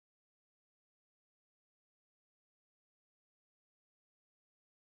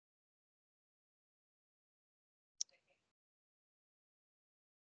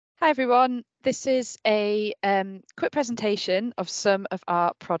Hi everyone, this is a quick presentation of some of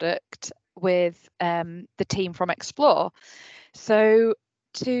our product with the team from Explore. So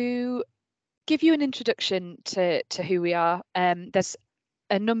to give you an introduction to who we are, there's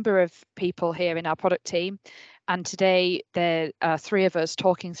a number of people here in our product team, and today there are three of us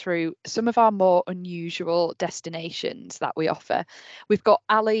talking through some of our more unusual destinations that we offer. We've got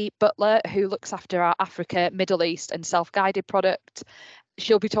Ali Butler, who looks after our Africa, Middle East and self-guided product.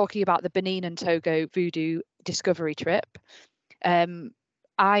 She'll be talking about the Benin and Togo Voodoo Discovery trip.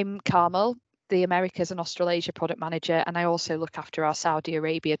 I'm Carmel, the Americas and Australasia product manager, and I also look after our Saudi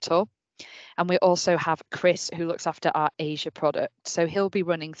Arabia tour. And we also have Chris, who looks after our Asia product. So he'll be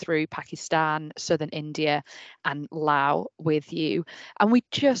running through Pakistan, Southern India, and Laos with you. And we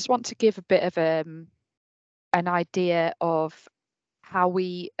just want to give a bit of an idea of how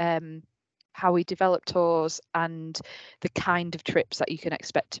we develop tours and the kind of trips that you can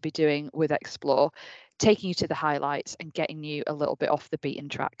expect to be doing with Explore, taking you to the highlights and getting you a little bit off the beaten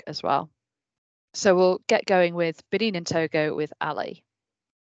track as well. So we'll get going with Benin and Togo with Ali.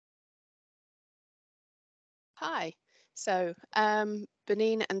 Hi, so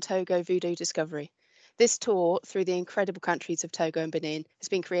Benin and Togo Voodoo Discovery. This tour through the incredible countries of Togo and Benin has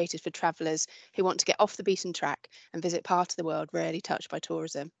been created for travellers who want to get off the beaten track and visit part of the world rarely touched by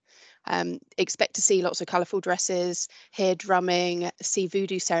tourism. Expect to see lots of colourful dresses, hear drumming, see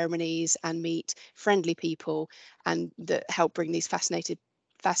voodoo ceremonies and meet friendly people and that help bring these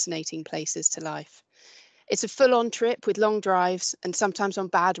fascinating places to life. It's a full-on trip with long drives and sometimes on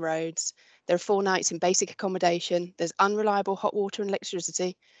bad roads. There are 4 nights in basic accommodation. There's unreliable hot water and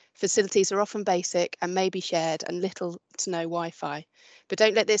electricity. Facilities are often basic and may be shared and little to no Wi-Fi. But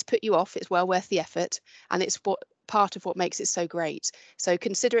don't let this put you off. It's well worth the effort and it's part of what makes it so great. So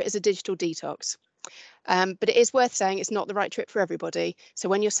consider it as a digital detox. But it is worth saying it's not the right trip for everybody. So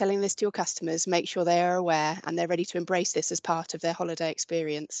when you're selling this to your customers, make sure they are aware and they're ready to embrace this as part of their holiday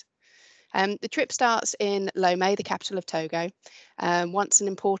experience. The trip starts in Lomé, the capital of Togo, once an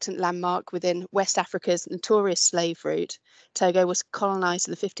important landmark within West Africa's notorious slave route. Togo was colonised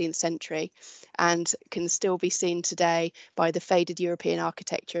in the 15th century and can still be seen today by the faded European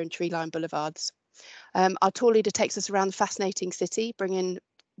architecture and tree-lined boulevards. Our tour leader takes us around the fascinating city, bringing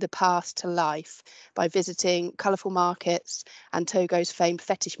the past to life by visiting colourful markets and Togo's famed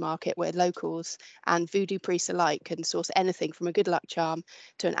fetish market, where locals and voodoo priests alike can source anything from a good luck charm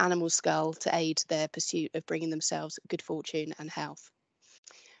to an animal skull to aid their pursuit of bringing themselves good fortune and health.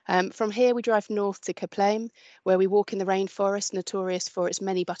 From here, we drive north to Kaplem, where we walk in the rainforest, notorious for its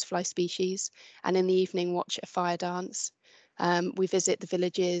many butterfly species, and in the evening watch a fire dance. We visit the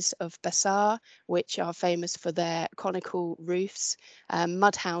villages of Bassar, which are famous for their conical roofs,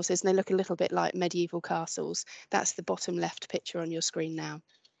 mud houses, and they look a little bit like medieval castles. That's the bottom left picture on your screen now.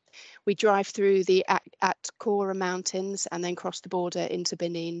 We drive through the Atkora Mountains and then cross the border into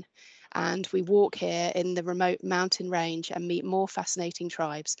Benin. And we walk here in the remote mountain range and meet more fascinating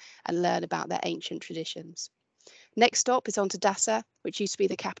tribes and learn about their ancient traditions. Next stop is on to Dassa, which used to be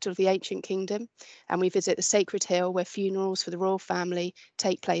the capital of the ancient kingdom, and we visit the sacred hill where funerals for the royal family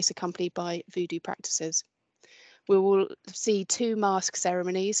take place accompanied by voodoo practices. We will see 2 mask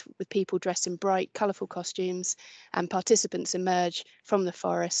ceremonies with people dressed in bright, colourful costumes, and participants emerge from the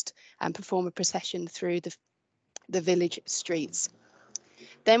forest and perform a procession through the village streets.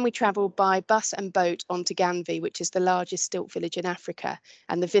 Then we travel by bus and boat on to Ganvi, which is the largest stilt village in Africa.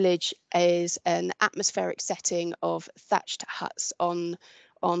 And the village is an atmospheric setting of thatched huts on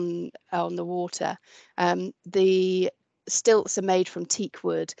the water. The stilts are made from teak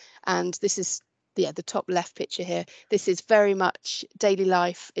wood, and this is the top left picture here. This is very much daily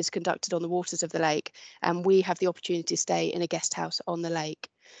life is conducted on the waters of the lake, and we have the opportunity to stay in a guest house on the lake.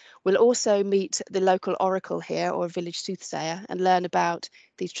 We'll also meet the local oracle here, or a village soothsayer, and learn about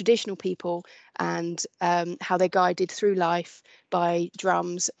these traditional people and how they're guided through life by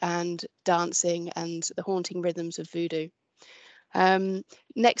drums and dancing and the haunting rhythms of voodoo.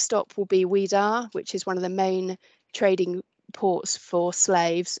 Next stop will be Ouidah, which is one of the main trading ports for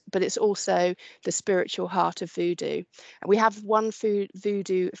slaves, but it's also the spiritual heart of voodoo. And we have one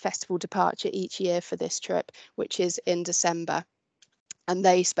voodoo festival departure each year for this trip, which is in December. And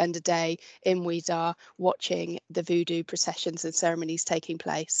they spend a day in Ouidah watching the voodoo processions and ceremonies taking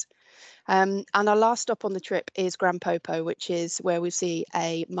place. And our last stop on the trip is Grand Popo, which is where we see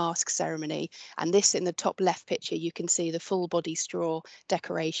a mask ceremony. And this, in the top left picture, you can see the full body straw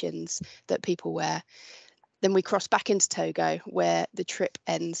decorations that people wear. Then we cross back into Togo, where the trip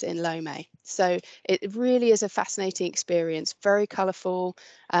ends in Lomé. So it really is a fascinating experience, very colourful,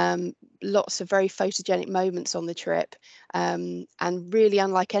 lots of very photogenic moments on the trip, and really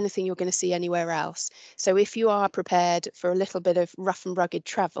unlike anything you're going to see anywhere else. So if you are prepared for a little bit of rough and rugged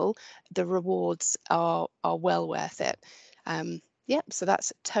travel, the rewards are well worth it. Yeah, so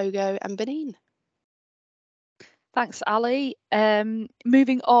that's Togo and Benin. Thanks, Ali.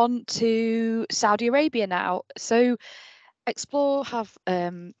 Moving on to Saudi Arabia now. So Explore have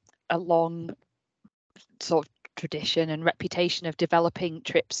a long sort of tradition and reputation of developing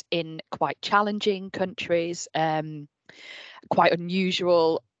trips in quite challenging countries, quite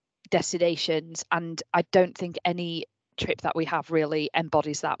unusual destinations, and I don't think any trip that we have really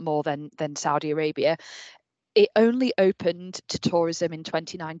embodies that more than Saudi Arabia. It only opened to tourism in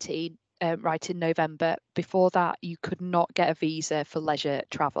 2019, right in November. Before that, you could not get a visa for leisure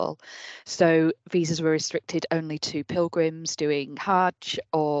travel. So visas were restricted only to pilgrims doing Hajj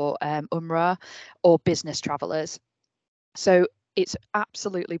or Umrah or business travellers. So it's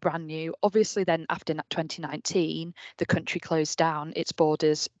absolutely brand new. Obviously, then after 2019, the country closed down its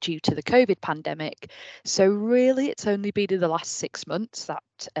borders due to the COVID pandemic. So really, it's only been in the last 6 months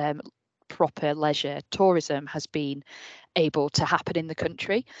that proper leisure tourism has been able to happen in the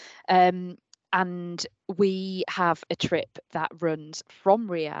country. And we have a trip that runs from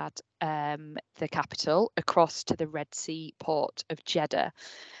Riyadh, the capital, across to the Red Sea port of Jeddah.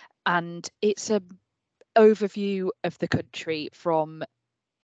 And it's a overview of the country from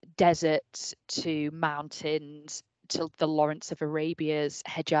deserts to mountains to the Lawrence of Arabia's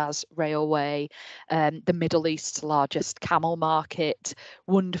Hejaz Railway, the Middle East's largest camel market,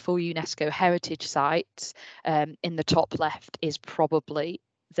 wonderful UNESCO heritage sites. In the top left is probably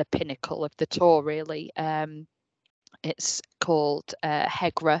the pinnacle of the tour, really. It's called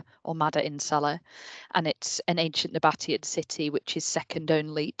Hegra or Mada Insala, and it's an ancient Nabatean city which is second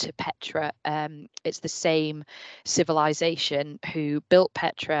only to Petra. It's the same civilization who built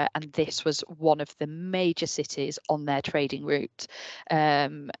Petra, and this was one of the major cities on their trading route.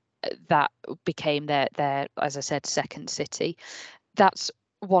 That became their, as I said, second city. That's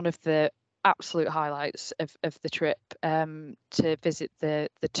one of the absolute highlights of the trip, to visit the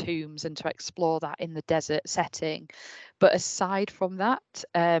tombs and to explore that in the desert setting. But aside from that,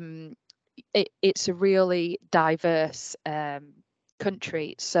 it's a really diverse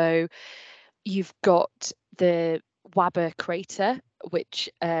country. So you've got the Wabba crater, which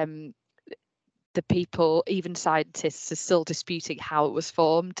the people, even scientists, are still disputing how it was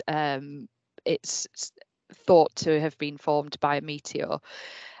formed. It's thought to have been formed by a meteor,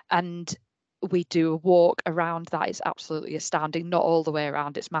 and we do a walk around that. It's absolutely astounding. Not all the way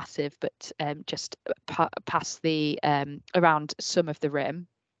around, it's massive, but just past the around some of the rim.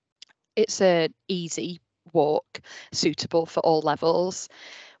 It's an easy walk, suitable for all levels.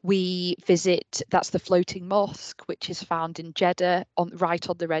 We visit, that's the floating mosque, which is found in Jeddah, right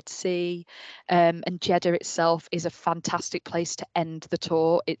on the Red Sea. And Jeddah itself is a fantastic place to end the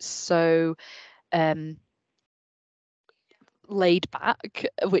tour. It's so laid back,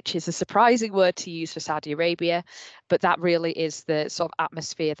 which is a surprising word to use for Saudi Arabia, but that really is the sort of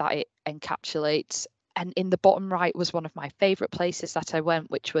atmosphere that it encapsulates. And in the bottom right was one of my favourite places that I went,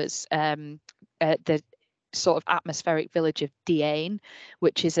 which was the sort of atmospheric village of Diane,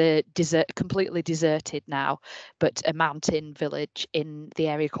 which is a completely deserted now, but a mountain village in the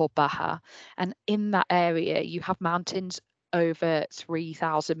area called Baha. And in that area, you have mountains over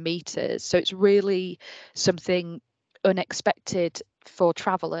 3,000 meters. So it's really something unexpected for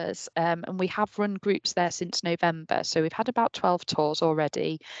travellers, and we have run groups there since November, so we've had about 12 tours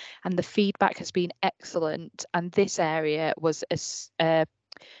already, and the feedback has been excellent. And this area was a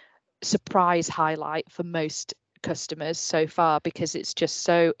surprise highlight for most customers so far, because it's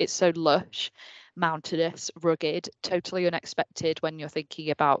so lush, mountainous, rugged, totally unexpected when you're thinking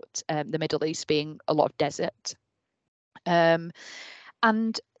about the Middle East being a lot of desert. And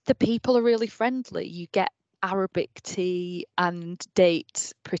the people are really friendly. You get Arabic tea and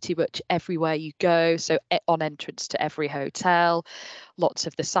dates pretty much everywhere you go. So on entrance to every hotel, lots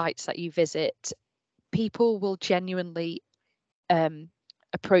of the sites that you visit, people will genuinely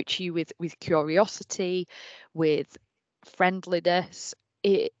approach you with curiosity, with friendliness.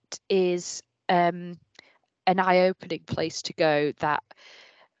 It is an eye-opening place to go that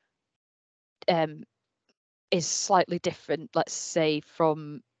is slightly different, let's say,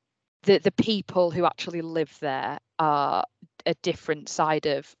 from the people who actually live there are a different side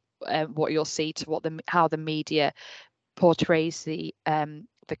of what you'll see to how the media portrays the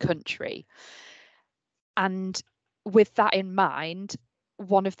country. And with that in mind,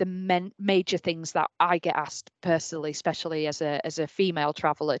 one of the major things that I get asked personally, especially as a female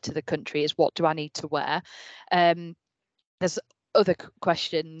traveller to the country, is what do I need to wear? There's other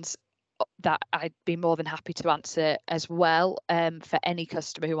questions that I'd be more than happy to answer as well, for any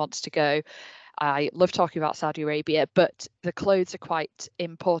customer who wants to go. I love talking about Saudi Arabia, but the clothes are quite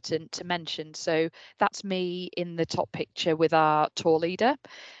important to mention. So that's me in the top picture with our tour leader.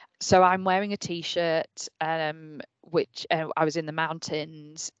 So I'm wearing a t-shirt, which I was in the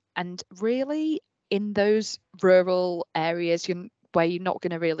mountains, and really in those rural areas where you're not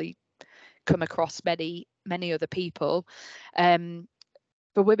going to really come across many other people.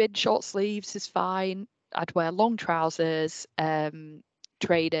 For women, short sleeves is fine. I'd wear long trousers,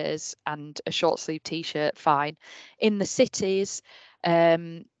 trainers, and a short sleeve t-shirt, fine. In the cities,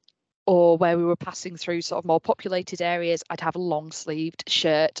 or where we were passing through sort of more populated areas, I'd have a long sleeved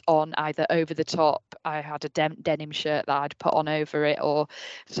shirt on, either over the top. I had a denim shirt that I'd put on over it, or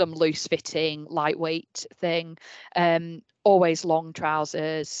some loose fitting, lightweight thing. Always long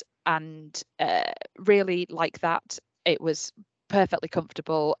trousers, and really like that. It was perfectly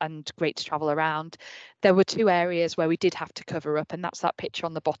comfortable and great to travel around. There were two areas where we did have to cover up, and that's that picture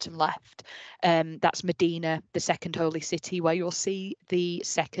on the bottom left. That's Medina, the second holy city, where you'll see the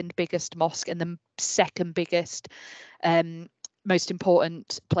second biggest mosque and the second biggest, most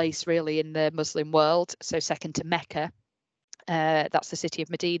important place really in the Muslim world. So second to Mecca. That's the city of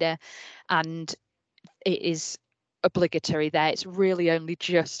Medina, and it is obligatory there. It's really only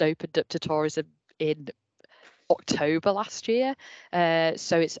just opened up to tourism in October last year.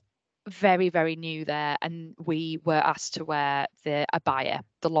 So it's very, very new there. And we were asked to wear the abaya,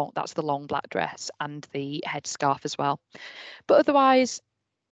 that's the long black dress, and the headscarf as well. But otherwise,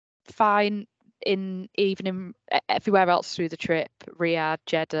 fine even in everywhere else through the trip, Riyadh,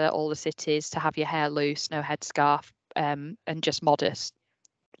 Jeddah, all the cities, to have your hair loose, no headscarf, and just modest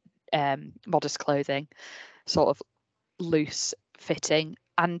clothing, sort of loose fitting.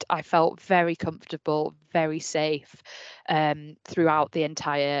 And I felt very comfortable, very safe, throughout the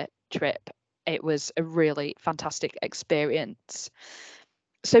entire trip. It was a really fantastic experience.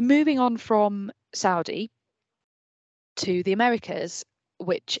 So moving on from Saudi to the Americas,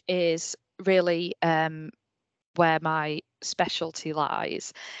 which is really where my specialty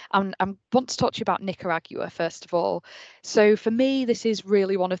lies. I want to talk to you about Nicaragua, first of all. So for me, this is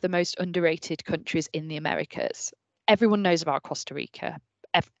really one of the most underrated countries in the Americas. Everyone knows about Costa Rica.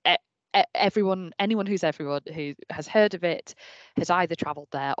 Anyone who has heard of it has either traveled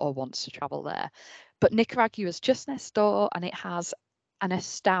there or wants to travel there. But Nicaragua is just next door, and it has an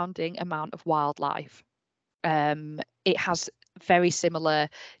astounding amount of wildlife. It has very similar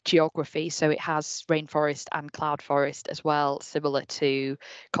geography, so it has rainforest and cloud forest as well, similar to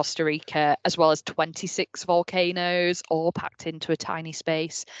Costa Rica, as well as 26 volcanoes, all packed into a tiny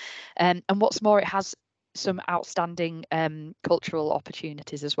space. And what's more, it has some outstanding cultural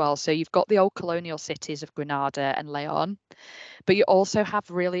opportunities as well. So you've got the old colonial cities of Granada and Leon, but you also have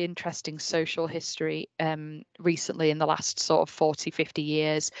really interesting social history recently in the last sort of 40, 50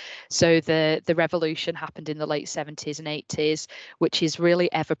 years. So the revolution happened in the late 70s and 80s, which is really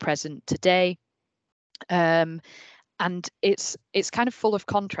ever present today. And it's kind of full of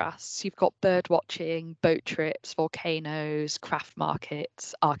contrasts. You've got bird watching, boat trips, volcanoes, craft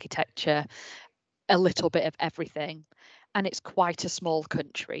markets, architecture, a little bit of everything. And it's quite a small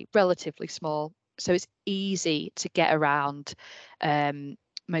country, relatively small. So it's easy to get around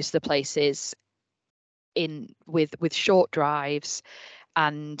most of the places with short drives,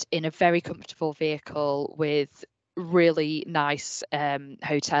 and in a very comfortable vehicle with really nice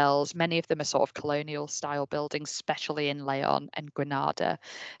hotels. Many of them are sort of colonial style buildings, especially in Leon and Granada.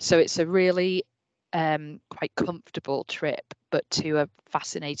 So it's a really quite comfortable trip, but to a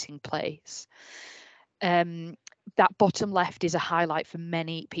fascinating place. That bottom left is a highlight for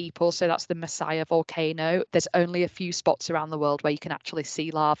many people. So that's the Messiah volcano. There's only a few spots around the world where you can actually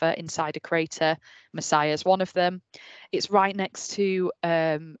see lava inside a crater. Messiah is one of them. It's right next to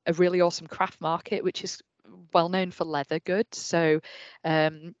a really awesome craft market, which is well known for leather goods. So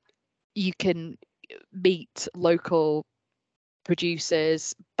you can meet local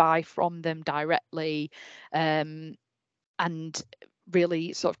producers, buy from them directly, and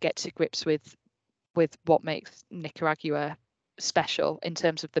really sort of get to grips with what makes Nicaragua special in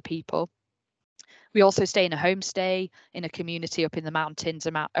terms of the people. We also stay in a homestay in a community up in the mountains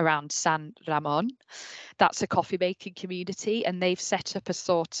around San Ramon. That's a coffee making community, and they've set up a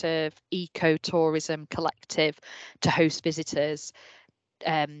sort of eco-tourism collective to host visitors.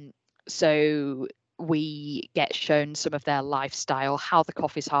 So we get shown some of their lifestyle, how the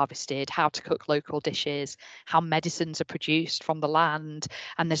coffee's harvested, how to cook local dishes, how medicines are produced from the land.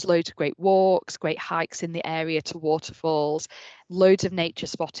 And there's loads of great walks, great hikes in the area to waterfalls, loads of nature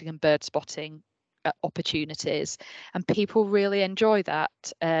spotting and bird spotting. opportunities, and people really enjoy that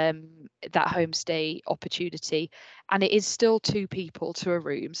homestay opportunity. And it is still 2 people to a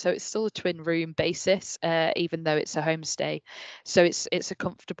room, so it's still a twin room basis, even though it's a homestay. So it's a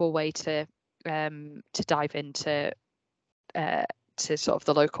comfortable way to dive into to sort of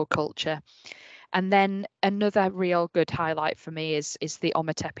the local culture. And then another real good highlight for me is the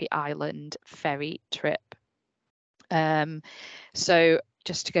Ometepe Island ferry trip. So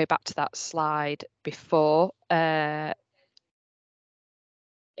just to go back to that slide before, this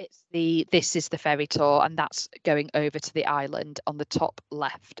is the ferry tour, and that's going over to the island on the top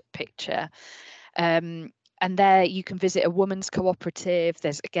left picture. And there you can visit a women's cooperative.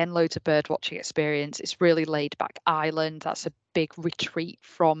 There's again loads of bird watching experience. It's really laid back island. That's a big retreat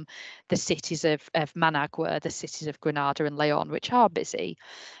from the cities of Managua, the cities of Granada and Leon, which are busy.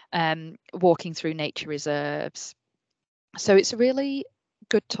 Walking through nature reserves. So it's a really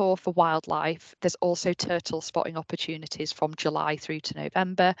good tour for wildlife. There's also turtle spotting opportunities from July through to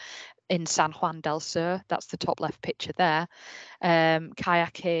November in San Juan del Sur. That's the top left picture there.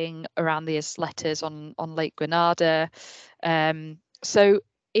 Kayaking around the isletas on Lake Granada. So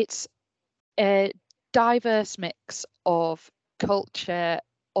it's a diverse mix of culture,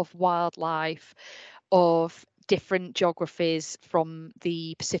 of wildlife, of different geographies, from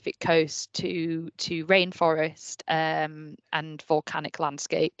the Pacific coast to rainforest and volcanic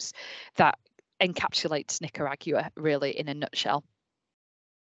landscapes, that encapsulates Nicaragua really in a nutshell.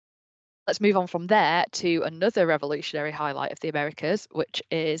 Let's move on from there to another revolutionary highlight of the Americas, which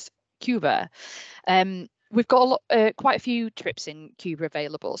is Cuba. We've got quite a few trips in Cuba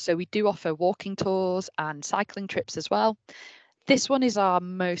available, so we do offer walking tours and cycling trips as well. This one is our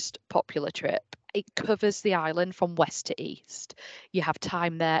most popular trip. It covers the island from west to east. You have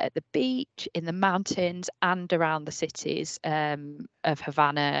time there at the beach, in the mountains, and around the cities of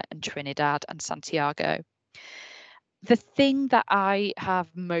Havana and Trinidad and Santiago. The thing that I have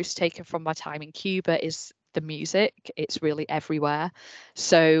most taken from my time in Cuba is the music. It's really everywhere.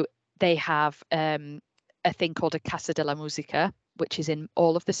 So they have a thing called a Casa de la Música, which is in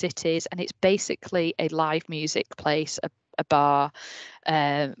all of the cities, and it's basically a live music place, a bar,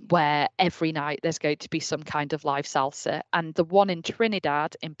 where every night there's going to be some kind of live salsa. And the one in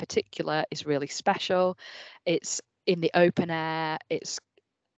Trinidad in particular is really special. It's in the open air. It's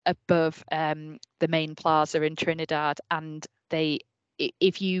above the main plaza in Trinidad, and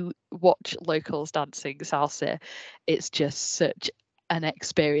if you watch locals dancing salsa, it's just such an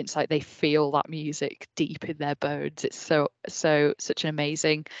experience. Like, they feel that music deep in their bones. It's such an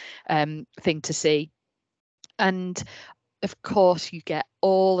amazing thing to see. And of course you get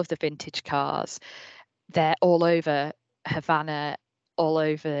all of the vintage cars. They're all over Havana, all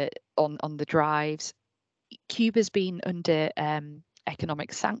over on the drives. Cuba's been under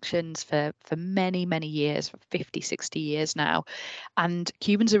economic sanctions for many years, for 50-60 years now, and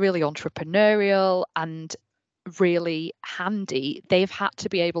Cubans are really entrepreneurial and really handy. They've had to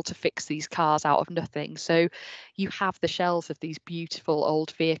be able to fix these cars out of nothing. So you have the shells of these beautiful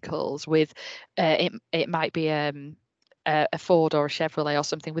old vehicles with it might be a Ford or a Chevrolet or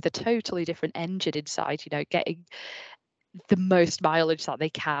something with a totally different engine inside, getting the most mileage that they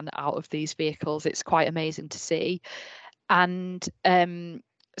can out of these vehicles. It's quite amazing to see. And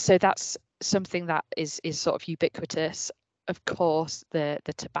so that's something that is sort of ubiquitous. Of course, the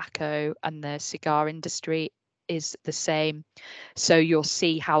tobacco and the cigar industry is the same. So you'll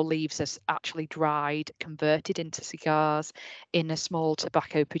see how leaves are actually dried, converted into cigars in a small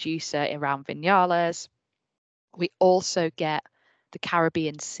tobacco producer around Vinales. We also get the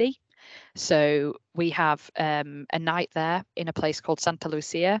Caribbean Sea. So we have a night there in a place called Santa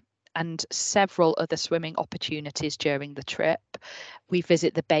Lucia, and several other swimming opportunities during the trip. We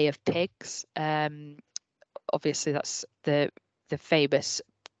visit the Bay of Pigs. Obviously, that's the famous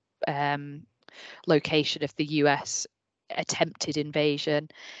location of the US attempted invasion.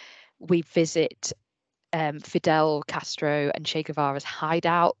 We visit Fidel Castro and Che Guevara's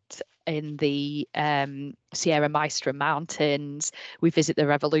hideout in the Sierra Maestra Mountains. We visit the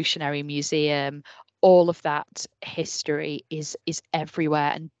Revolutionary Museum. All of that history is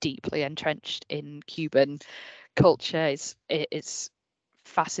everywhere and deeply entrenched in Cuban culture. It's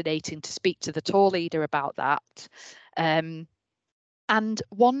fascinating to speak to the tour leader about that. And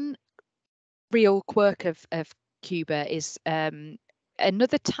one real quirk of Cuba is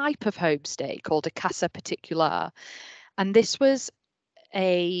another type of homestay called a casa particular, and this was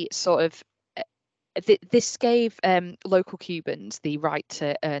a sort of this gave local Cubans the right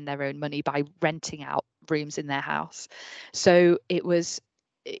to earn their own money by renting out rooms in their house. So it was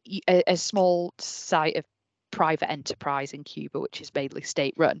a small site of private enterprise in Cuba, which is mainly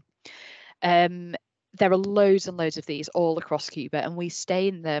state run. There are loads and loads of these all across Cuba, and we stay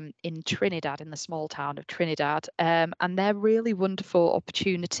in them in Trinidad, in the small town of Trinidad, and they're really wonderful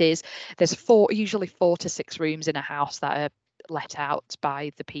opportunities. There's usually 4 to 6 rooms in a house that are let out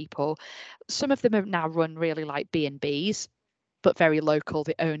by the people. Some of them are now run really like B&Bs, but very local.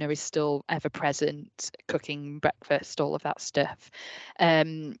 The owner is still ever present, cooking breakfast, all of that stuff.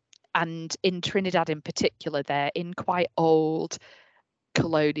 And in Trinidad in particular, they're in quite old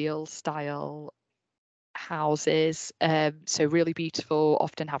colonial style houses, so really beautiful,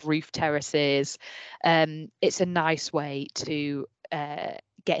 often have roof terraces. It's a nice way to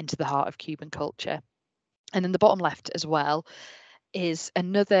get into the heart of Cuban culture. And then the bottom left as well is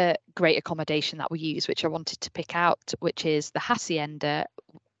another great accommodation that we use, which I wanted to pick out, which is the hacienda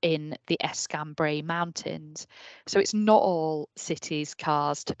in the Escambray Mountains. So it's not all cities,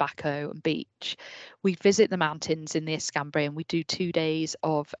 cars, tobacco, and beach. We visit the mountains in the Escambray, and we do 2 days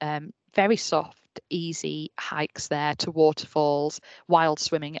of very soft, easy hikes there to waterfalls, wild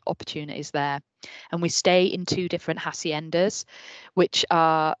swimming opportunities there. And we stay in 2 different haciendas, which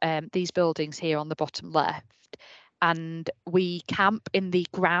are these buildings here on the bottom left. And we camp in the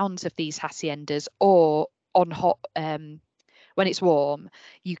grounds of these haciendas, or on hot when it's warm.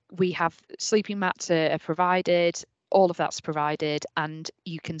 We have sleeping mats are provided, all of that's provided, and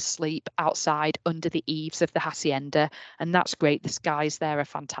you can sleep outside under the eaves of the hacienda, and that's great. The skies there are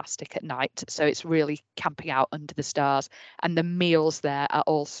fantastic at night, so it's really camping out under the stars, and the meals there are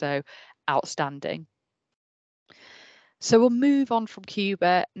also outstanding. So we'll move on from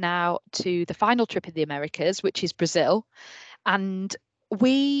Cuba now to the final trip in the Americas, which is Brazil. And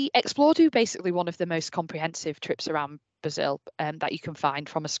we explored basically one of the most comprehensive trips around Brazil that you can find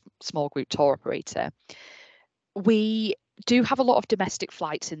from a small group tour operator. We do have a lot of domestic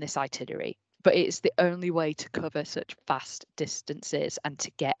flights in this itinerary, but it's the only way to cover such vast distances and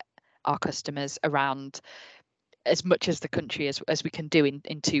to get our customers around as much as the country as we can do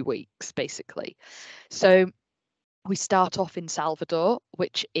in 2 weeks, basically. So we start off in Salvador,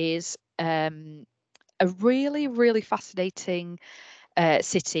 which is a really, really fascinating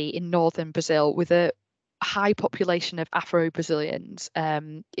city in northern Brazil with a high population of Afro-Brazilians.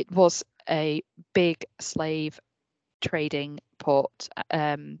 It was a big slave trading port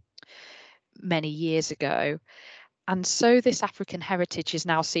many years ago. And so this African heritage is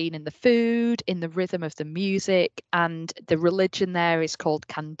now seen in the food, in the rhythm of the music, and the religion there is called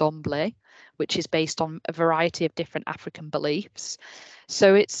candomblé, which is based on a variety of different African beliefs.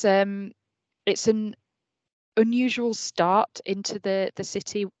 So it's an unusual start into the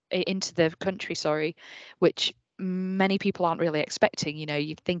city, into the country, sorry, which many people aren't really expecting. You know,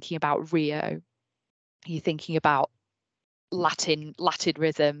 you're thinking about Rio, you're thinking about Latin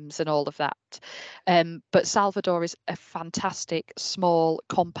rhythms and all of that. But Salvador is a fantastic, small,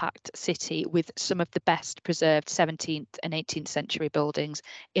 compact city with some of the best preserved 17th and 18th century buildings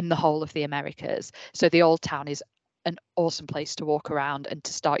in the whole of the Americas. So the old town is an awesome place to walk around and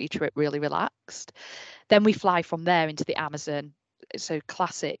to start your trip really relaxed. Then we fly from there into the Amazon. So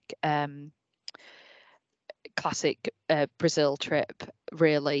classic Brazil trip,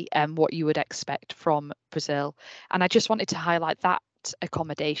 really, and what you would expect from Brazil. And I just wanted to highlight that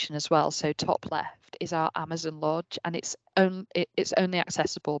accommodation as well. So top left is our Amazon lodge, and it's only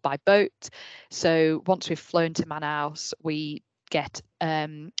accessible by boat. So once we've flown to Manaus, we get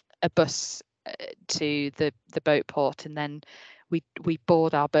a bus to the boat port, and then we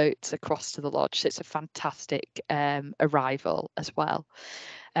board our boats across to the lodge. So it's a fantastic arrival as well.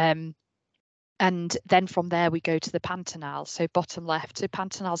 And then from there, we go to the Pantanal, so bottom left. So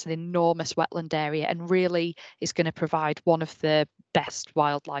Pantanal is an enormous wetland area and really is going to provide one of the best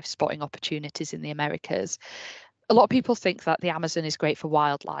wildlife spotting opportunities in the Americas. A lot of people think that the Amazon is great for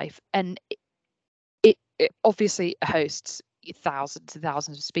wildlife, and it obviously hosts thousands and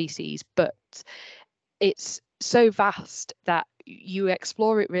thousands of species, but it's so vast that you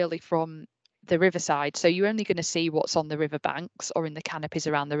explore it really from the riverside. So you're only going to see what's on the riverbanks or in the canopies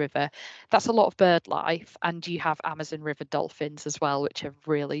around the river. That's a lot of bird life, and you have Amazon River dolphins as well, which are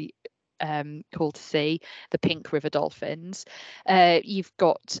really cool to see. The pink river dolphins. You've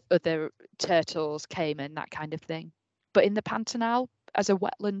got other turtles, caiman, that kind of thing. But in the Pantanal, as a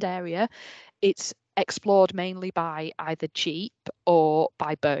wetland area, it's explored mainly by either jeep or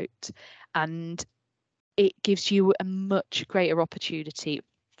by boat, and it gives you a much greater opportunity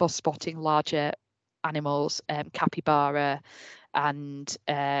for spotting larger animals, capybara and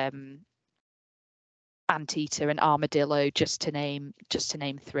anteater and armadillo, just to name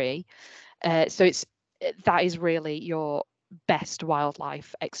 3. So that is really your best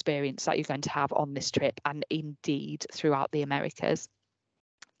wildlife experience that you're going to have on this trip, and indeed throughout the Americas.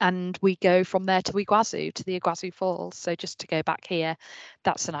 and we go from there to Iguazu, to the Iguazu Falls. So just to go back here,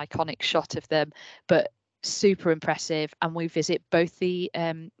 that's an iconic shot of them, but super impressive. And we visit both the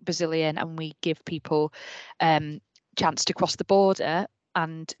Brazilian, and we give people chance to cross the border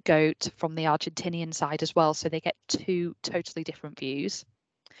and go from the Argentinian side as well. So they get two totally different views.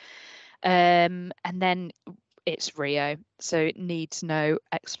 And then it's Rio, so it needs no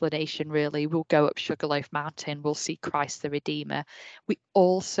explanation really. We'll go up Sugarloaf Mountain, we'll see Christ the Redeemer. We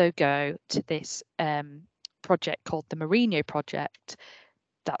also go to this project called the Mourinho Project.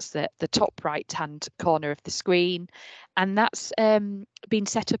 That's the top right hand corner of the screen, and that's been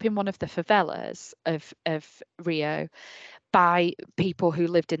set up in one of the favelas of Rio by people who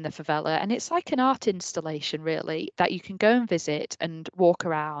lived in the favela, and it's like an art installation really that you can go and visit and walk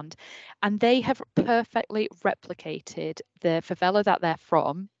around, and they have perfectly replicated the favela that they're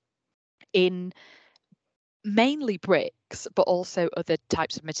from in mainly bricks, but also other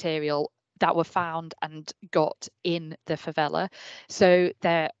types of material that were found and got in the favela. So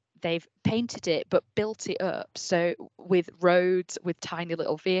they've painted it but built it up, so with roads, with tiny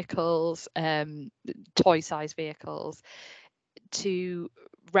little vehicles, toy-sized vehicles, to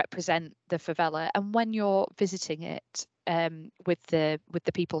represent the favela. And when you're visiting it with the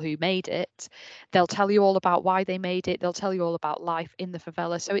people who made it, they'll tell you all about why they made it. They'll tell you all about life in the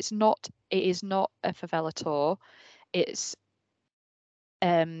favela. So it is not a favela tour. It's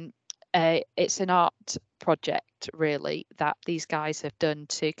it's an art project really that these guys have done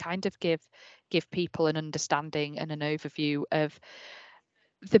to kind of give people an understanding and an overview of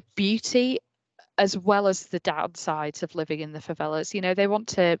the beauty as well as the downsides of living in the favelas. You know, they want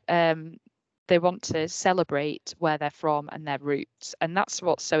to celebrate where they're from and their roots, and that's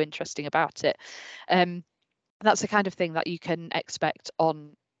what's so interesting about it. That's the kind of thing that you can expect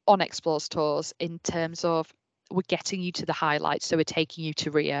on Explores tours, in terms of we're getting you to the highlights. So we're taking you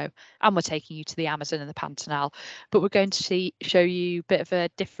to Rio, and we're taking you to the Amazon and the Pantanal, but we're going to show you a bit of a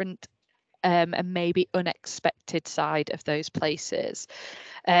different and maybe unexpected side of those places.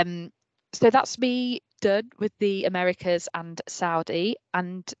 So that's me done with the Americas and Saudi.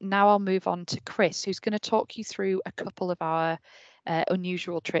 And now I'll move on to Chris, who's going to talk you through a couple of our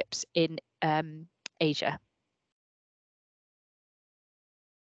unusual trips in Asia.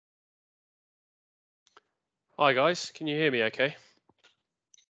 Hi guys, can you hear me okay?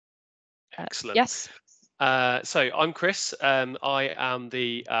 Excellent. Yes. So I'm Chris. I am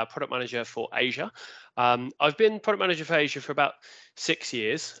the product manager for Asia. I've been product manager for Asia for about 6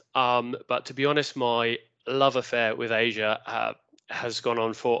 years, but to be honest, my love affair with Asia has gone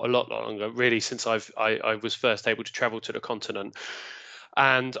on for a lot longer, really, since I was first able to travel to the continent.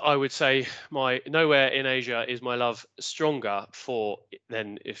 And I would say nowhere in Asia is my love stronger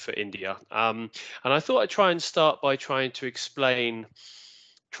than for India. And I thought I'd try and start by trying to explain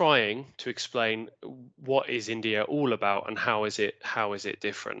what is India all about and how is it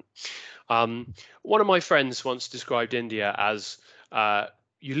different. One of my friends once described India as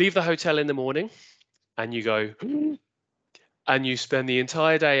you leave the hotel in the morning and you go and you spend the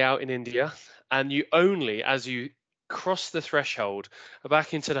entire day out in India, and you only, as you cross the threshold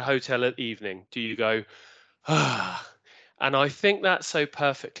back into the hotel at evening, do you go, ah. And I think that so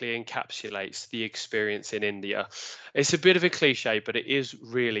perfectly encapsulates the experience in India. It's a bit of a cliche, but it is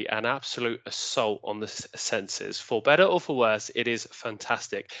really an absolute assault on the senses. For better or for worse, it is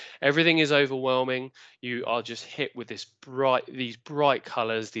fantastic. Everything is overwhelming. You are just hit with these bright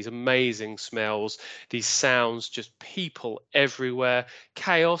colors, these amazing smells, these sounds, just people everywhere.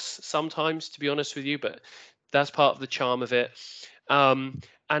 Chaos sometimes, to be honest with you, but that's part of the charm of it. And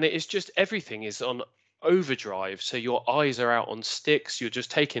it is just, everything is on overdrive, so your eyes are out on sticks, you're just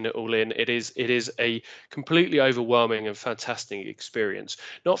taking it all in. It is a completely overwhelming and fantastic experience.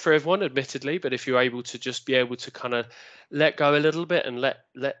 Not for everyone, admittedly, but if you're able to just be able to kind of let go a little bit and let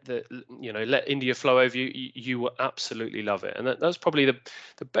India flow over you, you will absolutely love it. And that's probably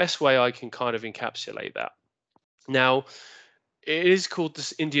the best way I can kind of encapsulate that. Now, it is called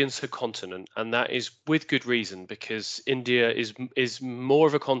this Indian subcontinent, and that is with good reason, because India is more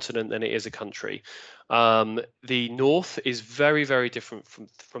of a continent than it is a country. The north is very, very different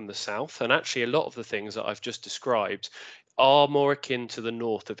from the south, and actually a lot of the things that I've just described are more akin to the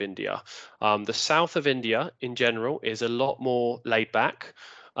north of India. The south of India in general is a lot more laid back.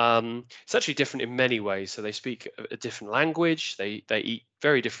 It's actually different in many ways. So they speak a different language. They eat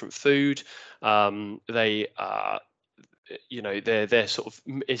very different food. They their sort of,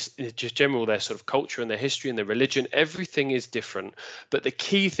 it's just general, their sort of culture and their history and their religion, everything is different. But the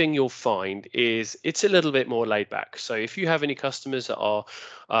key thing you'll find is it's a little bit more laid back. So if you have any customers that are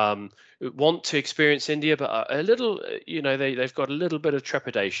want to experience India, but are a little, they've got a little bit of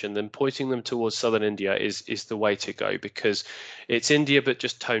trepidation, then pointing them towards southern India is the way to go, because it's India, but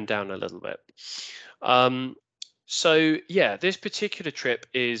just toned down a little bit. So yeah, this particular trip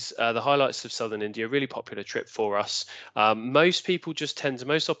is the highlights of southern India, a really popular trip for us. Most operators tend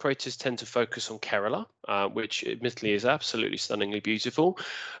to focus on Kerala, which admittedly is absolutely stunningly beautiful.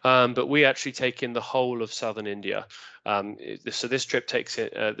 But we actually take in the whole of southern India. So this trip takes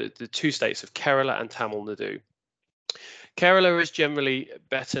it the two states of Kerala and Tamil Nadu. Kerala is generally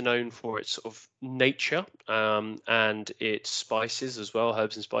better known for its sort of nature and its spices as well,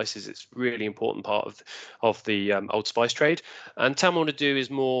 herbs and spices. It's a really important part of the old spice trade. And Tamil Nadu is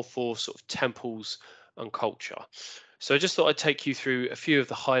more for sort of temples and culture. So I just thought I'd take you through a few of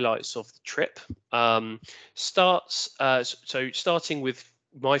the highlights of the trip. Starting with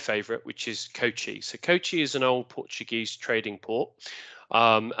my favourite, which is Kochi. So Kochi is an old Portuguese trading port.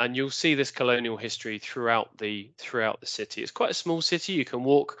 And you'll see this colonial history throughout the city. It's quite a small city. You can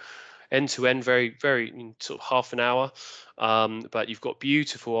walk end to end very in sort of half an hour, but you've got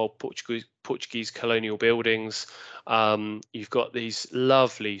beautiful old Portuguese colonial buildings. You've got these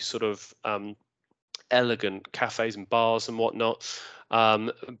lovely sort of elegant cafes and bars and whatnot,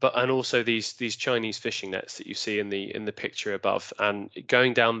 and also these Chinese fishing nets that you see in the picture above. And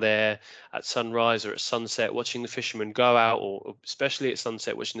going down there at sunrise or at sunset, watching the fishermen go out, or especially at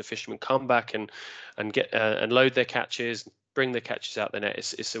sunset, watching the fishermen come back and get and load their catches, bring their catches out the net.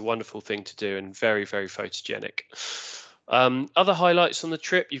 It's a wonderful thing to do and very photogenic. Other highlights on the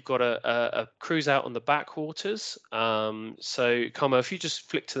trip, you've got a cruise out on the backwaters. So, Como, if you just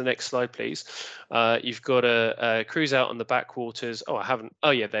flick to the next slide, please. You've got a cruise out on the backwaters. Oh, I haven't.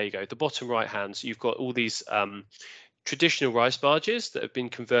 Oh, yeah, there you go. The bottom right hand. So you've got all these traditional rice barges that have been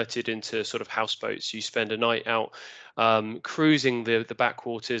converted into sort of houseboats. You spend a night out cruising the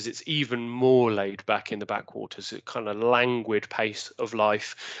backwaters. It's even more laid back in the backwaters, a kind of languid pace of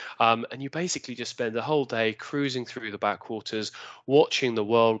life. And you basically just spend the whole day cruising through the backwaters, watching the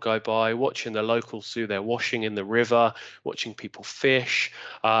world go by, watching the locals do their washing in the river, watching people fish.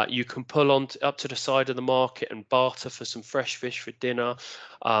 You can pull on up to the side of the market and barter for some fresh fish for dinner.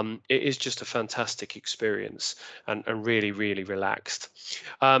 It is just a fantastic experience and really relaxed.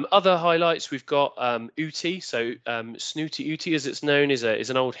 Other highlights, we've got Uti. So Snooty Uti, as it's known, is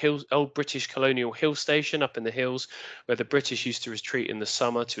an old British colonial hill station up in the hills where the British used to retreat in the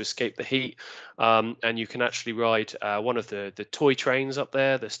summer to escape the heat. And you can actually ride one of the toy trains up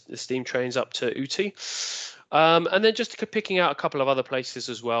there, the steam trains up to Uti. And then just picking out a couple of other places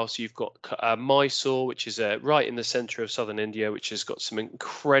as well. So you've got Mysore, which is right in the center of southern India, which has got some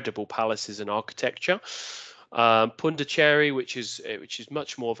incredible palaces and architecture. Pondicherry, which is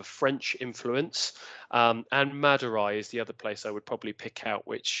much more of a French influence, and Madurai is the other place I would probably pick out,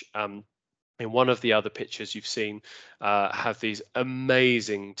 which in one of the other pictures you've seen have these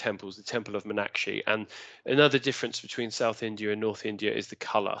amazing temples, the Temple of Meenakshi. And another difference between South India and North India is the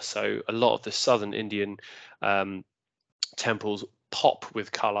color. So a lot of the southern Indian temples pop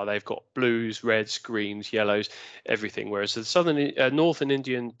with color. They've got blues, reds, greens, yellows, everything. Whereas the northern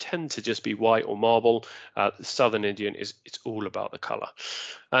Indian tend to just be white or marble. The southern Indian it's all about the color,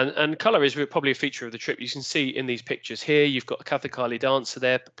 and color is probably a feature of the trip. You can see in these pictures here, you've got a Kathakali dancer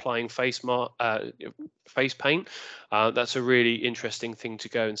there applying face paint. That's a really interesting thing to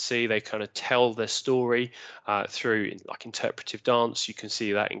go and see. They kind of tell their story through like interpretive dance. You can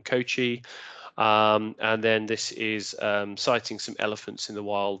see that in Kochi. And then this is sighting some elephants in the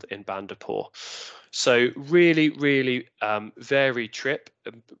wild in Bandipur. So really varied trip,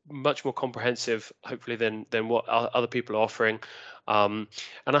 much more comprehensive, hopefully, than what other people are offering. And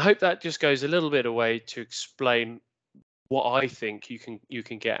I hope that just goes a little bit away to explain what I think you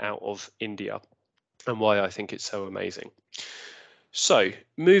can get out of India and why I think it's so amazing. So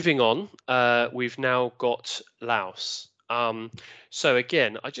moving on, we've now got Laos. So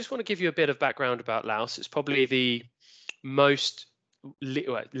again, I just want to give you a bit of background about Laos. It's probably the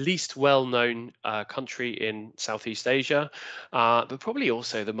least well-known country in Southeast Asia, but probably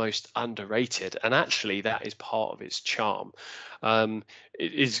also the most underrated. And actually, that is part of its charm.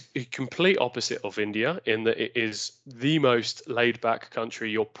 It is a complete opposite of India in that it is the most laid-back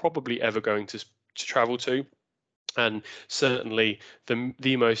country you're probably ever going to travel to. And certainly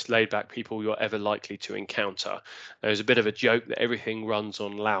the most laid-back people you're ever likely to encounter. There's a bit of a joke that everything runs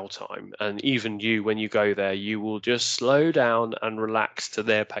on Lao time, and even you, when you go there, you will just slow down and relax to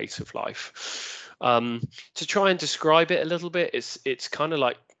their pace of life. To try and describe it a little bit, it's kind of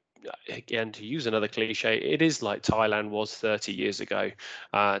like, again, to use another cliche, it is like Thailand was 30 years ago.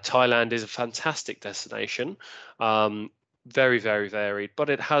 Thailand is a fantastic destination. Very varied, but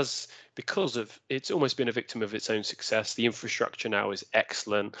it has because of it's almost been a victim of its own success. The infrastructure now is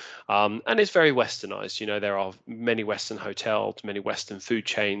excellent, and it's very westernized. You know, there are many Western hotels, many Western food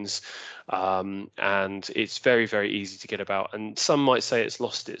chains, and it's very, very easy to get about. And some might say it's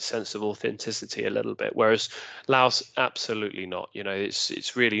lost its sense of authenticity a little bit, whereas Laos, absolutely not. You know,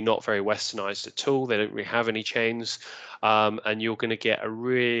 it's really not very westernized at all. They don't really have any chains, and you're going to get a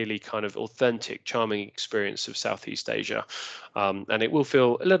really kind of authentic, charming experience of Southeast Asia, and it will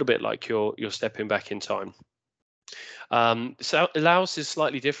feel a little bit like you're stepping back in time. So Laos is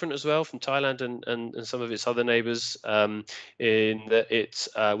slightly different as well from Thailand and some of its other neighbors, in that it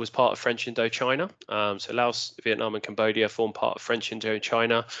was part of French Indochina. So Laos, Vietnam, and Cambodia formed part of French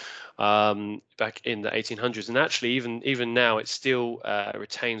Indochina back in the 1800s, and actually even now it still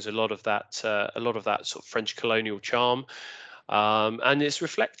retains a lot of that sort of French colonial charm. And it's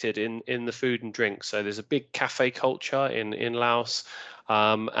reflected in the food and drink. So there's a big cafe culture in Laos,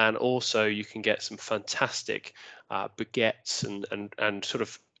 and also you can get some fantastic baguettes and sort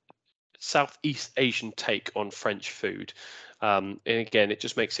of Southeast Asian take on French food. And again, it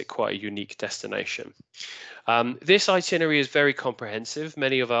just makes it quite a unique destination. This itinerary is very comprehensive.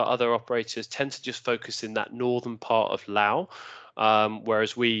 Many of our other operators tend to just focus in that northern part of Laos,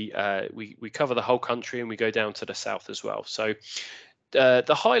 whereas we cover the whole country and we go down to the south as well. So the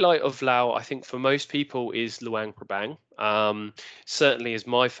highlight of Laos, I think, for most people is Luang Prabang. Certainly is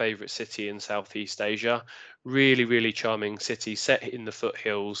my favorite city in Southeast Asia. Really, really charming city set in the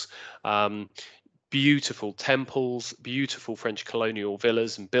foothills. Beautiful temples, beautiful French colonial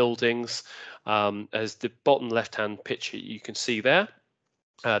villas and buildings. As the bottom left-hand picture you can see there,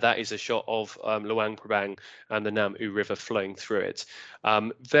 that is a shot of Luang Prabang and the Nam U River flowing through it.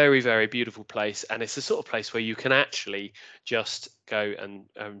 Very, very beautiful place, and it's the sort of place where you can actually just go and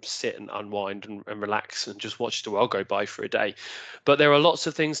sit and unwind and relax and just watch the world go by for a day. But there are lots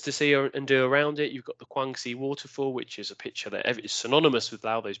of things to see and do around it. You've got the Quang Si waterfall, which is a picture that is synonymous with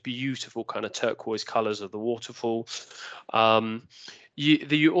Laos, those beautiful kind of turquoise colors of the waterfall.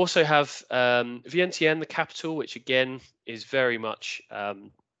 You also have Vientiane, the capital, which again is very much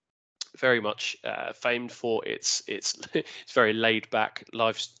famed for its very laid back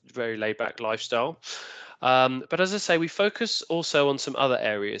lifestyle. But as I say, we focus also on some other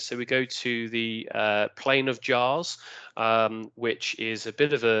areas. So we go to the Plain of Jars, which is a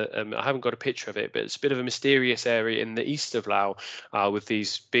bit of I haven't got a picture of it, but it's a bit of a mysterious area in the east of Laos, with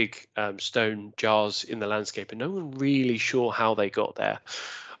these big stone jars in the landscape, and no one really sure how they got there.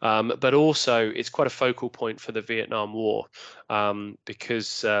 But also it's quite a focal point for the Vietnam War,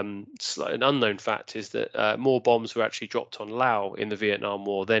 because an unknown fact is that more bombs were actually dropped on Laos in the Vietnam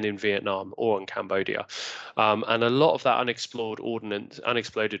War than in Vietnam or in Cambodia. And a lot of that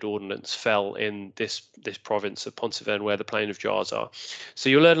unexploded ordnance fell in this province of Ponce Ven, where the Plain of Jars are. So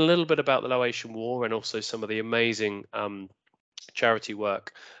you'll learn a little bit about the Laotian War and also some of the amazing charity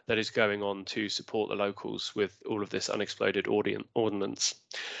work that is going on to support the locals with all of this unexploded ordnance.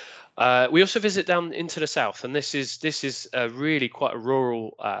 We also visit down into the south, and this is really quite a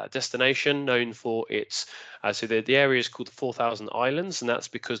rural destination known for its. So the area is called the 4,000 Islands, and that's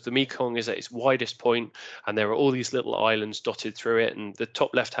because the Mekong is at its widest point, and there are all these little islands dotted through it. And the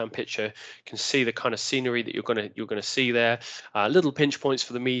top left-hand picture can see the kind of scenery that you're gonna see there. Little pinch points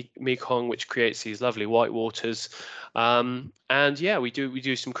for the Mekong, which creates these lovely white waters. And yeah, we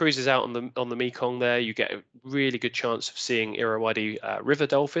do some cruises out on the Mekong there. You get a really good chance of seeing Irrawaddy river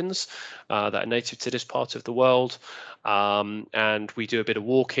dolphins that are native to this part of the world. And we do a bit of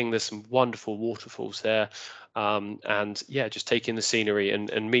walking. There's some wonderful waterfalls there. And yeah, just take in the scenery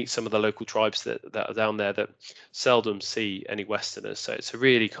and meet some of the local tribes that are down there that seldom see any Westerners. So it's a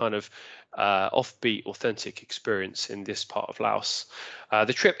really kind of offbeat, authentic experience in this part of Laos.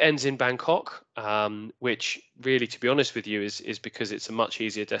 The trip ends in Bangkok, which really, to be honest with you, is because it's a much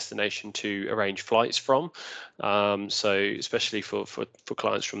easier destination to arrange flights from. So especially for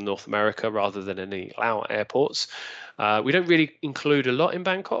clients from North America rather than any Laos airports. We don't really include a lot in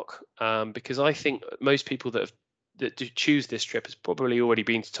Bangkok, because I think most people that do choose this trip has probably already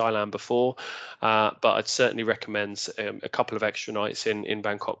been to Thailand before, but I'd certainly recommend a couple of extra nights in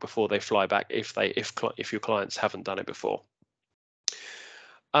Bangkok before they fly back if your clients haven't done it before.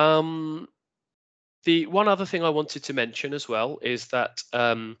 The one other thing I wanted to mention as well is that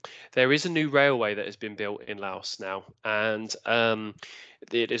there is a new railway that has been built in Laos now, and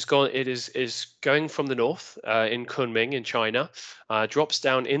it is going from the north in Kunming in China, drops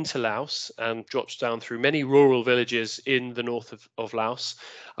down into Laos and drops down through many rural villages in the north of Laos,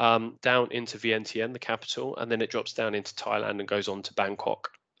 down into Vientiane, the capital, and then it drops down into Thailand and goes on to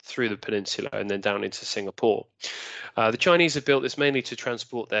Bangkok. through the peninsula and then down into Singapore. The Chinese have built this mainly to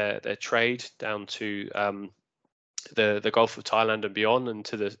transport their trade down to the Gulf of Thailand and beyond, and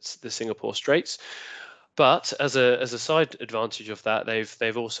to the Singapore Straits. But as a side advantage of that,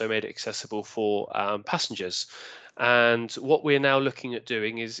 they've also made it accessible for passengers. And what we're now looking at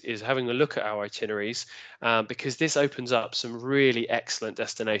doing is having a look at our itineraries, because this opens up some really excellent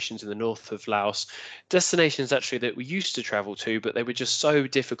destinations in the north of Laos, destinations actually that we used to travel to, but they were just so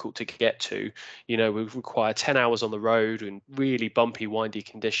difficult to get to. You know, we require 10 hours on the road in really bumpy, windy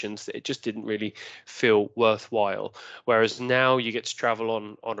conditions that it just didn't really feel worthwhile. Whereas now you get to travel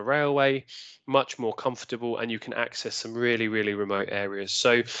on a railway, much more comfortable, and you can access some really, really remote areas.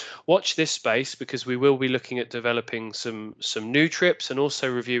 So watch this space, because we will be looking at developing some new trips and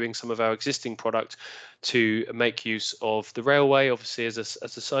also reviewing some of our existing product to make use of the railway, obviously as a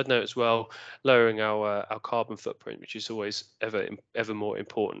side note as well, lowering our carbon footprint, which is always ever more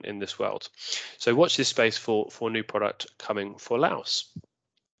important in this world. So watch this space for new product coming for Laos.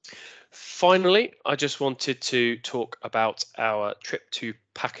 Finally, I just wanted to talk about our trip to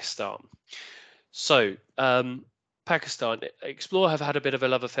Pakistan. So, Pakistan, Explore have had a bit of a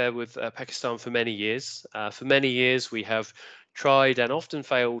love affair with Pakistan for many years. For many years, we have tried and often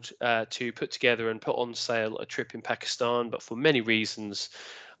failed to put together and put on sale a trip in Pakistan, but for many reasons,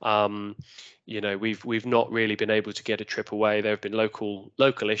 you know, we've not really been able to get a trip away. There have been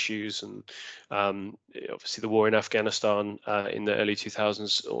local issues, and obviously the war in Afghanistan in the early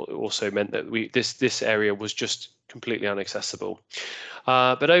 2000s also meant that this area was just completely inaccessible.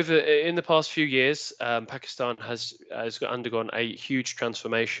 But in the past few years, Pakistan has undergone a huge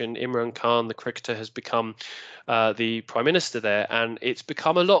transformation. Imran Khan, the cricketer, has become the prime minister there, and it's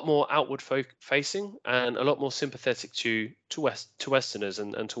become a lot more outward facing and a lot more sympathetic to Westerners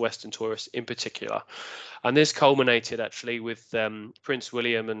and to Western tourists in particular. And this culminated actually with Prince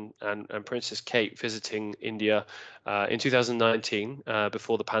William and Princess Kate visiting India in 2019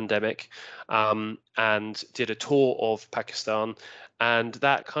 before the pandemic, and did a tour of Pakistan. And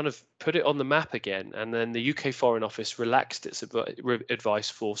that kind of put it on the map again. And then the UK Foreign Office relaxed its advice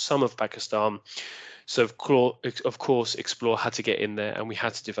for some of Pakistan. So of course, Explore had to get in there, and we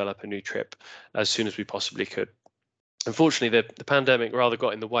had to develop a new trip as soon as we possibly could. Unfortunately, the pandemic rather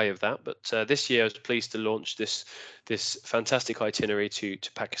got in the way of that, but this year I was pleased to launch this fantastic itinerary to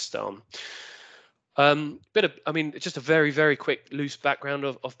Pakistan. Just a very, very quick, loose background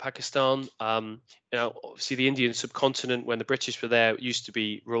of Pakistan. Obviously the Indian subcontinent, when the British were there, used to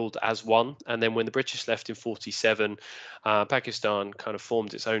be ruled as one, and then when the British left in 47, Pakistan kind of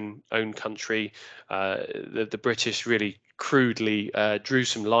formed its own country. The British really crudely drew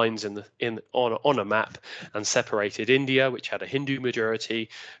some lines on a map and separated India, which had a Hindu majority,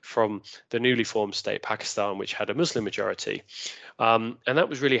 from the newly formed state Pakistan, which had a Muslim majority. And that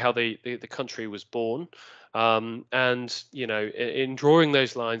was really how the country was born. And you know, in drawing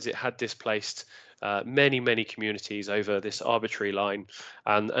those lines, it had displaced many communities over this arbitrary line,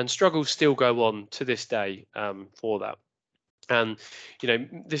 and struggles still go on to this day for that. And you know,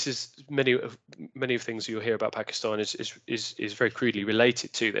 this is many of things you'll hear about Pakistan is very crudely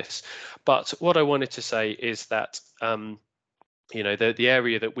related to this. But what I wanted to say is that you know, the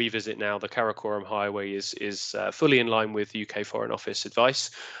area that we visit now, the Karakoram Highway, is fully in line with UK Foreign Office advice,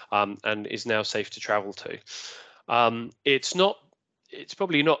 and is now safe to travel to. It's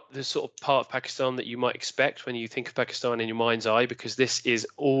probably not the sort of part of Pakistan that you might expect when you think of Pakistan in your mind's eye, because this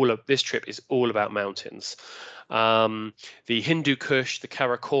trip is all about mountains. The Hindu Kush, the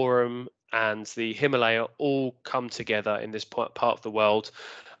Karakoram, and the Himalaya all come together in this part of the world.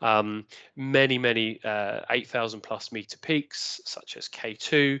 Many 8,000 plus meter peaks, such as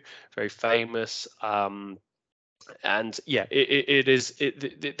K2, very famous. And yeah,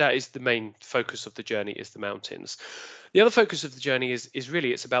 that is the main focus of the journey, is the mountains. The other focus of the journey is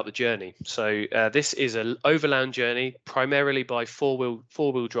really, it's about the journey. So this is an overland journey, primarily by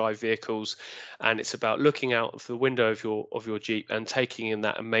four-wheel drive vehicles, and it's about looking out of the window of your Jeep and taking in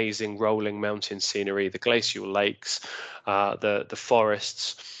that amazing rolling mountain scenery, the glacial lakes, the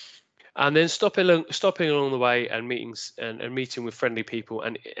forests. And then stopping along the way and meeting with friendly people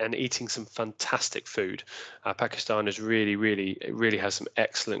and eating some fantastic food. Pakistan is really has some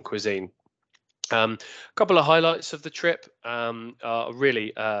excellent cuisine. A couple of highlights of the trip are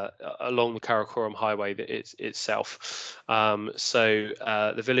really along the Karakoram Highway itself.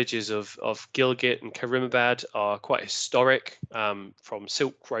 The villages of Gilgit and Karimabad are quite historic from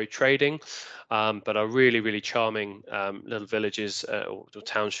Silk Road trading, but are really charming little villages or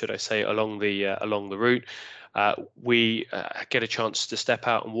towns, should I say, along the route. We get a chance to step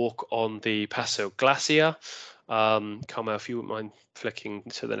out and walk on the Paso Glacier. Carmel, if you wouldn't mind flicking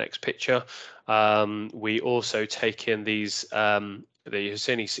to the next picture. We also take in these the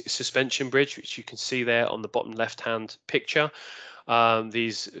Hosseini suspension bridge, which you can see there on the bottom left-hand picture.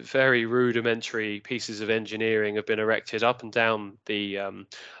 These very rudimentary pieces of engineering have been erected up and down the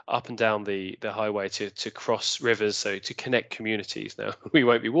highway to cross rivers, so to connect communities. Now, we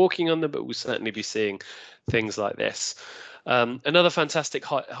won't be walking on them, but we'll certainly be seeing things like this. Another fantastic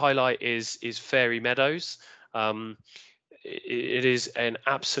highlight is Fairy Meadows. It is an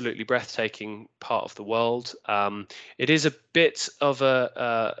absolutely breathtaking part of the world. It is a bit of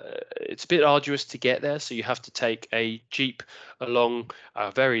it's a bit arduous to get there, so you have to take a jeep along a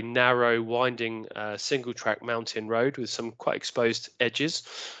very narrow, winding single-track mountain road with some quite exposed edges,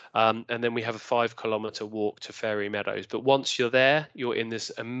 and then we have a 5-kilometer walk to Fairy Meadows. But once you're there, you're in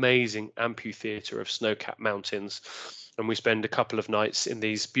this amazing amphitheater of snow-capped mountains, and we spend a couple of nights in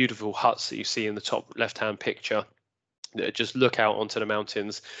these beautiful huts that you see in the top left-hand picture that just look out onto the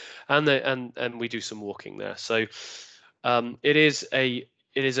mountains, and we do some walking there. So it's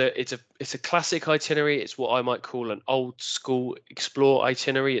a classic itinerary. It's what I might call an old school explore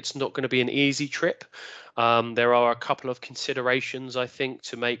itinerary. It's not going to be an easy trip. There are a couple of considerations, I think,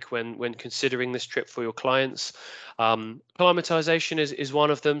 to make when considering this trip for your clients. Climatization is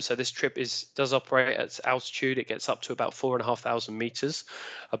one of them. So this trip does operate at altitude. It gets up to about 4,500 meters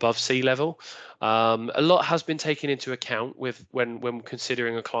above sea level. A lot has been taken into account when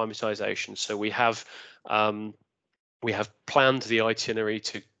considering acclimatization. So we have planned the itinerary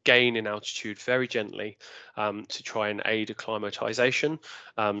to gain in altitude very gently to try and aid acclimatization.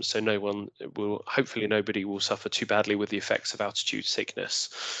 So hopefully nobody will suffer too badly with the effects of altitude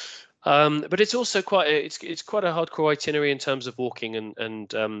sickness. But it's also quite a hardcore itinerary in terms of walking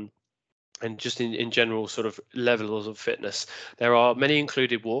and just in general sort of levels of fitness. There are many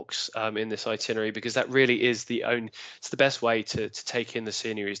included walks in this itinerary, because that really is it's the best way to take in the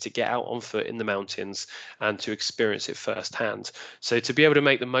scenery, is to get out on foot in the mountains and to experience it firsthand. So to be able to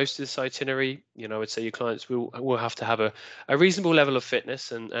make the most of this itinerary, I would say your clients will have to have a reasonable level of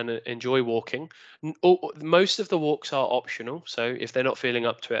fitness and enjoy walking. Most of the walks are optional, so if they're not feeling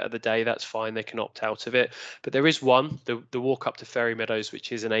up to it at the day, that's fine, they can opt out of it. But there is one, the walk up to Fairy Meadows,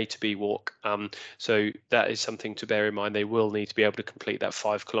 which is an A to B walk. So that is something to bear in mind. They will need to be able to complete that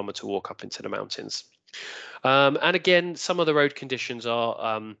 5-kilometer walk up into the mountains. And again, some of the road conditions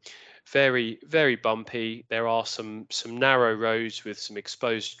are very, very bumpy. There are some narrow roads with some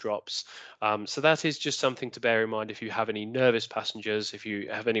exposed drops. So that is just something to bear in mind if you have any nervous passengers, if you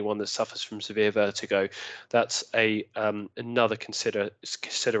have anyone that suffers from severe vertigo. That's another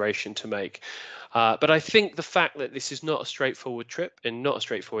consideration to make. But I think the fact that this is not a straightforward trip and not a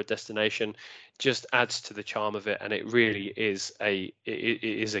straightforward destination just adds to the charm of it, and it really is it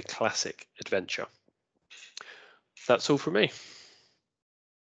is a classic adventure. That's all from me.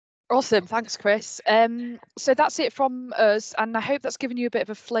 Awesome, thanks, Chris. So that's it from us, and I hope that's given you a bit of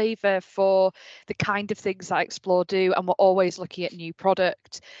a flavour for the kind of things that Explore do, and we're always looking at new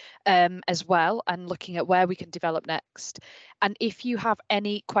product as well, and looking at where we can develop next. And if you have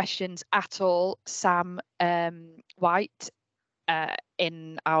any questions at all, Sam White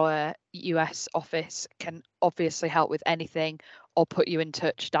in our US office can obviously help with anything, or put you in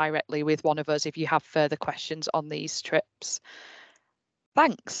touch directly with one of us if you have further questions on these trips.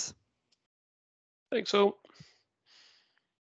 Thanks. Thanks all.